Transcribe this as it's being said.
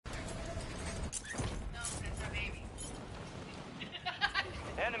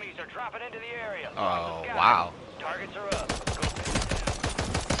dropping into the area. Oh, wow. Targets are up.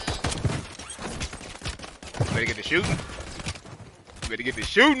 Better get the shooting. Better get the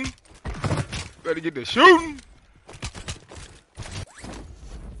shooting. Better get the shooting.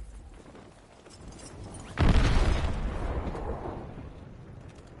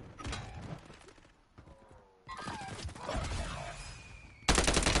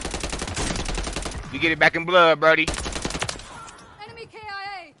 You get it back in blood, buddy. Enemy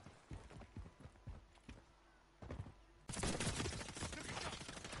KIA.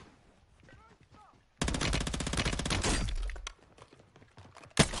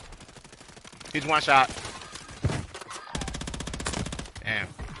 He's one shot. Damn.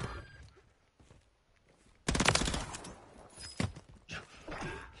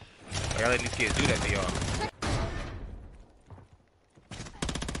 Y'all letting these kids do that to y'all.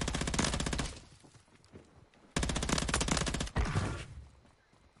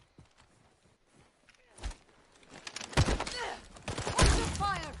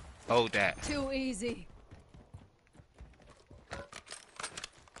 Hold that. Too easy.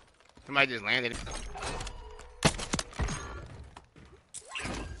 Somebody just landed.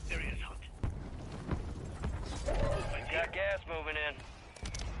 Area is hot. We got gas moving in.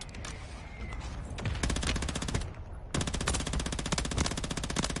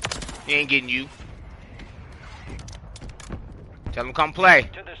 He ain't getting you. Tell him come play.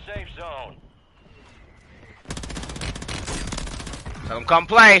 To the safe zone. Tell him come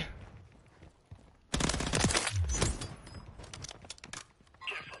play.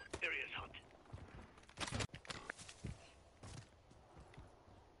 Careful. Area is hot.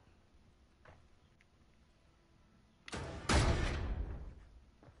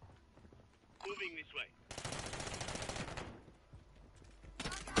 Moving this way.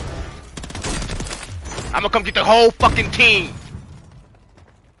 I'm gonna come get the whole fucking team.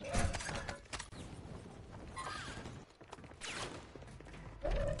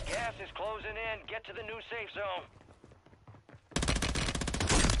 Gas is closing in. Get to the new safe zone.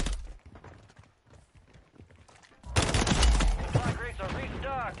 Supply crates are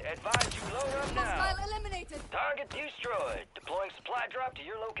restocked. Advise you load up now. Hostile eliminated. Target destroyed. Deploying supply drop to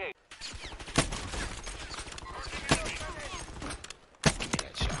your location. Give me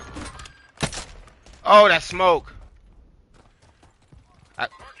that shot. Oh, that smoke.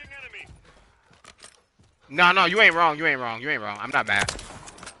 No, you ain't wrong. You ain't wrong. You ain't wrong. I'm not bad.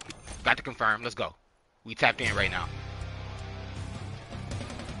 Got to confirm. Let's go. We tapped in right now.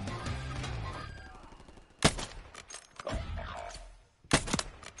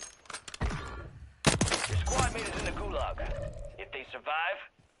 Your squad mate is in the gulag. If they survive,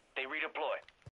 they redeploy.